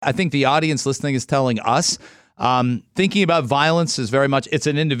I think the audience listening is telling us thinking about violence is very much, it's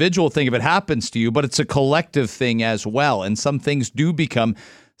an individual thing if it happens to you, but it's a collective thing as well. And some things do become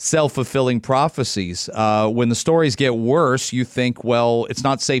self-fulfilling prophecies. When the stories get worse, you think, well, it's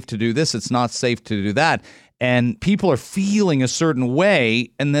not safe to do this, it's not safe to do that. And people are feeling a certain way,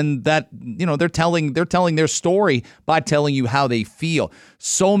 and then that, they're telling their story by telling you how they feel.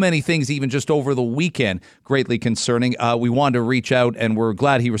 So many things, even just over the weekend, greatly concerning. We wanted to reach out, and we're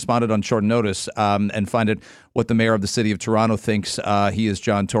glad he responded on short notice and find out what the mayor of the city of Toronto thinks. He is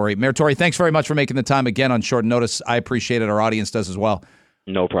John Tory. Mayor Tory, thanks very much for making the time again on short notice. I appreciate it. Our audience does as well.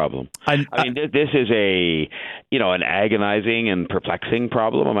 No problem. I mean, this is an agonizing and perplexing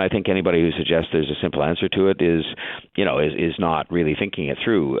problem. I think anybody who suggests there's a simple answer to it is not really thinking it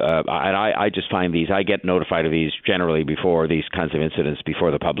through. And I just find I get notified of these generally before these kinds of incidents,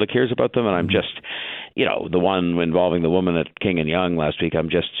 before the public hears about them, and I'm just, the one involving the woman at King and Yonge last week, I'm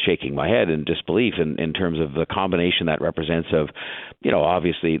just shaking my head in disbelief in terms of the combination that represents of,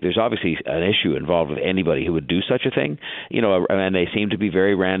 there's obviously an issue involved with anybody who would do such a thing, and they seem to be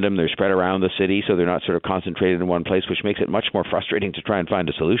very random. They're spread around the city, so they're not sort of concentrated in one place, which makes it much more frustrating to try and find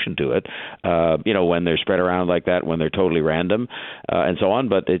a solution to it, when they're spread around like that, when they're totally random, and so on.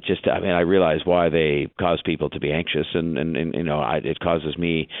 But it just, I realize why they cause people to be anxious, and it causes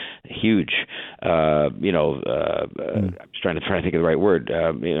me huge, I'm just trying to think of the right word.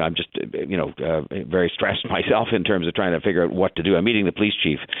 I'm just, very stressed myself in terms of trying to figure out what to do. I'm meeting the police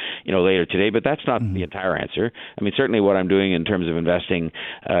chief, later today, but that's not the entire answer. I mean, certainly what I'm doing in terms of investing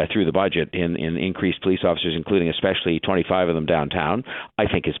through the budget in increased police officers, including especially 25 of them downtown, I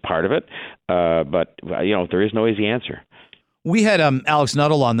think is part of it. But there is no easy answer. We had Alex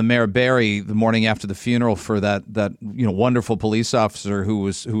Nuttall on, the Mayor of Barrie, the morning after the funeral for that wonderful police officer who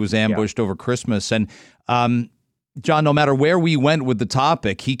was ambushed over Christmas. And John, no matter where we went with the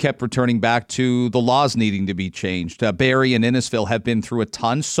topic, he kept returning back to the laws needing to be changed. Barrie and Innisfil have been through a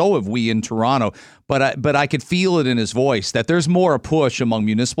ton. So have we in Toronto. But I could feel it in his voice that there's more a push among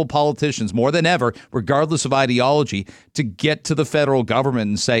municipal politicians more than ever, regardless of ideology, to get to the federal government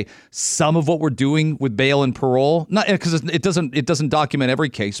and say some of what we're doing with bail and parole, not because it doesn't document every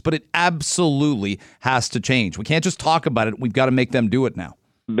case, but it absolutely has to change. We can't just talk about it. We've got to make them do it now.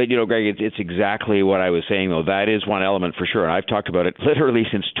 But, Greg, it's exactly what I was saying, though. That is one element for sure. And I've talked about it literally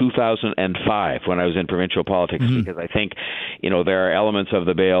since 2005 when I was in provincial politics, because I think, there are elements of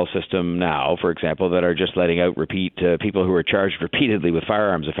the bail system now, for example, that are just letting out people who are charged repeatedly with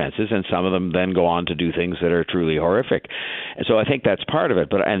firearms offenses, and some of them then go on to do things that are truly horrific. And so I think that's part of it.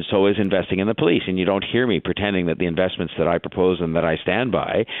 And so is investing in the police. And you don't hear me pretending that the investments that I propose and that I stand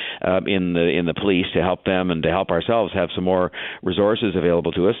by in the police to help them and to help ourselves have some more resources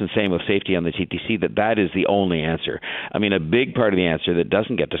available to us, and same with safety on the TTC, that is the only answer. I mean, a big part of the answer that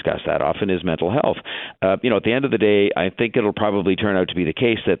doesn't get discussed that often is mental health. At the end of the day, I think it'll probably turn out to be the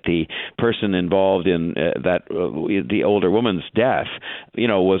case that the person involved in the older woman's death,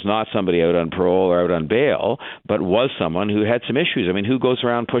 was not somebody out on parole or out on bail, but was someone who had some issues. I mean, who goes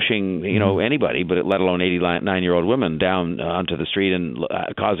around pushing, anybody, but let alone 89-year-old women down onto the street and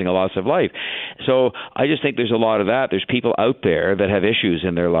causing a loss of life? So I just think there's a lot of that. There's people out there that have issues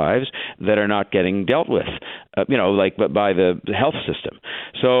in their lives that are not getting dealt with, by the health system.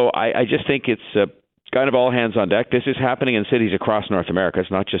 So I just think it's kind of all hands on deck. This is happening in cities across North America. It's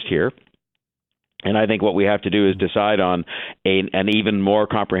not just here. And I think what we have to do is decide on an even more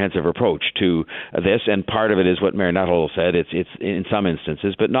comprehensive approach to this. And part of it is what Mayor Nuttall said. It's in some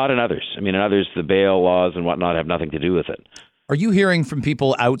instances, but not in others. I mean, in others, the bail laws and whatnot have nothing to do with it. Are you hearing from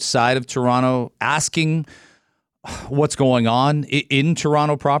people outside of Toronto asking what's going on in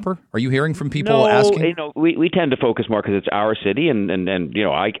Toronto proper? Are you hearing from people asking? We tend to focus more because it's our city, and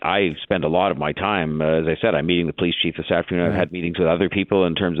I spend a lot of my time, as I said, I'm meeting the police chief this afternoon. I've had meetings with other people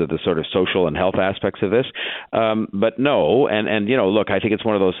in terms of the sort of social and health aspects of this. But no, and look, I think it's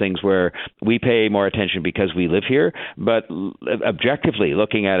one of those things where we pay more attention because we live here, but objectively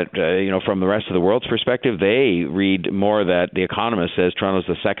looking at it, from the rest of the world's perspective, they read more that The Economist says Toronto's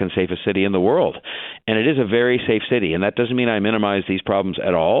the second safest city in the world. And it is a very safe city, and that doesn't mean I minimize these problems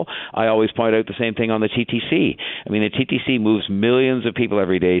at all. I always point out the same thing on the TTC. I mean, the TTC moves millions of people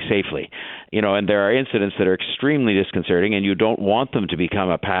every day safely, and there are incidents that are extremely disconcerting, and you don't want them to become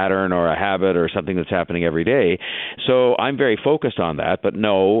a pattern or a habit or something that's happening every day. So I'm very focused on that, but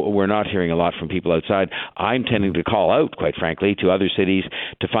no, we're not hearing a lot from people outside. I'm tending to call out, quite frankly, to other cities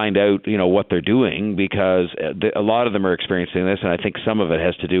to find out, what they're doing, because a lot of them are experiencing this, and I think some of it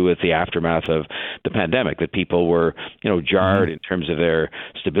has to do with the aftermath of the pandemic, that people feel were, jarred in terms of their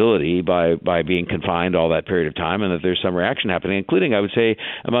stability by being confined all that period of time, and that there's some reaction happening, including, I would say,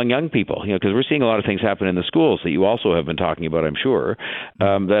 among young people, because we're seeing a lot of things happen in the schools that you also have been talking about, I'm sure,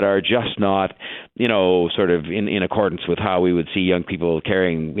 that are just not, sort of in accordance with how we would see young people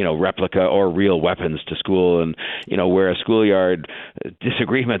carrying, replica or real weapons to school, and, where a schoolyard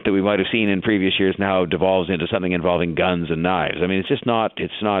disagreement that we might have seen in previous years now devolves into something involving guns and knives. I mean, it's not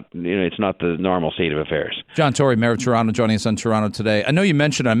the normal state of affairs. John Tory, Mayor of Toronto, joining us on Toronto Today. I know you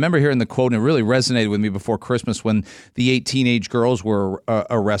mentioned, I remember hearing the quote, and it really resonated with me before Christmas when the 8 teenage girls were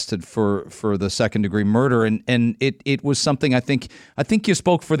arrested for the second-degree murder, and it was something I think you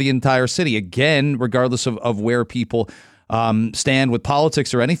spoke for the entire city, again, regardless of where people stand with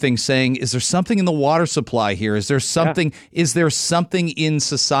politics or anything, saying, is there something in the water supply here? Is there something in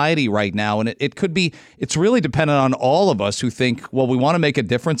society right now? And it could be, it's really dependent on all of us who think, well, we want to make a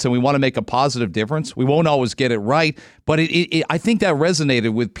difference and we want to make a positive difference. We won't always get it right, but I think that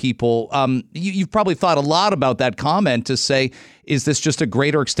resonated with people. You've probably thought a lot about that comment to say, is this just a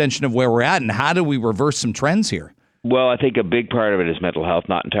greater extension of where we're at, and how do we reverse some trends here? Well, I think a big part of it is mental health,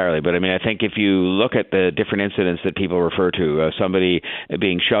 not entirely. But I mean, I think if you look at the different incidents that people refer to, somebody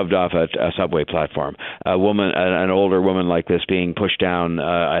being shoved off a subway platform, a woman, an older woman like this being pushed down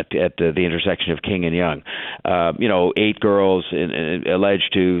at the intersection of King and Yonge, 8 girls alleged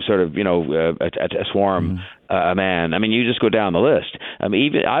to sort of, a swarm. A man. I mean, you just go down the list.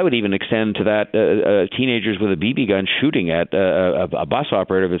 I would even extend to that teenagers with a BB gun shooting at a bus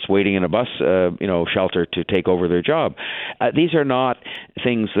operator that's waiting in a bus, shelter to take over their job. These are not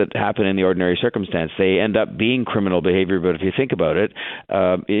things that happen in the ordinary circumstance. They end up being criminal behavior, but if you think about it,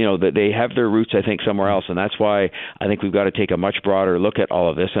 that they have their roots, I think, somewhere else, and that's why I think we've got to take a much broader look at all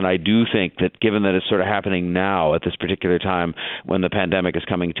of this. And I do think that, given that it's sort of happening now at this particular time when the pandemic is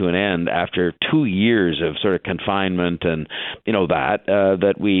coming to an end after 2 years of sort of confinement and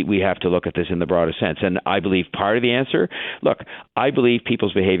that we have to look at this in the broadest sense. And I believe part of the answer, I believe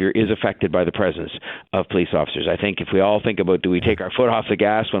people's behavior is affected by the presence of police officers. I think if we all think about, do we take our foot off the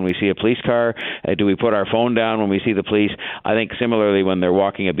gas when we see a police car? Do we put our phone down when we see the police? I think similarly when they're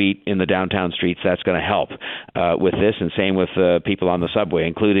walking a beat in the downtown streets, that's going to help with this, and same with people on the subway,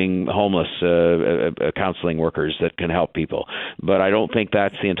 including homeless counseling workers that can help people. But I don't think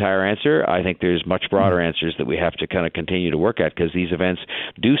that's the entire answer. I think there's much broader answers that we have to kind of continue to work at, because these events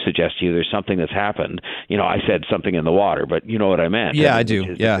do suggest to you there's something that's happened. I said something in the water, but you know what I meant. Yeah, I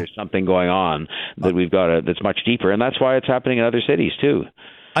do. Yeah. There's something going on that we've got that's much deeper, and that's why it's happening in other cities too.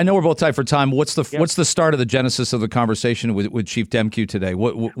 I know we're both tight for time. What's the start of the genesis of the conversation with Chief Demkiw today?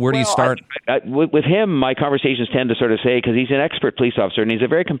 Where do you start? With him, my conversations tend to sort of say, because he's an expert police officer and he's a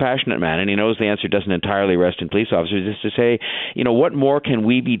very compassionate man, and he knows the answer doesn't entirely rest in police officers, is to say, what more can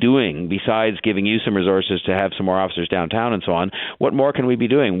we be doing besides giving you some resources to have some more officers downtown and so on? What more can we be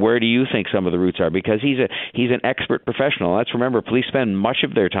doing? Where do you think some of the routes are? Because he's an expert professional. Let's remember, police spend most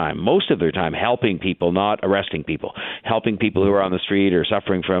of their time, helping people, not arresting people, helping people who are on the street or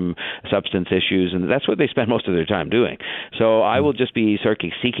suffering from substance issues, and that's what they spend most of their time doing. So I will just be sort of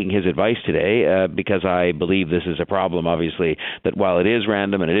seeking his advice today, because I believe this is a problem, obviously, that while it is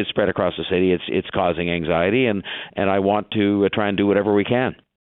random and it is spread across the city, it's causing anxiety, and I want to try and do whatever we can.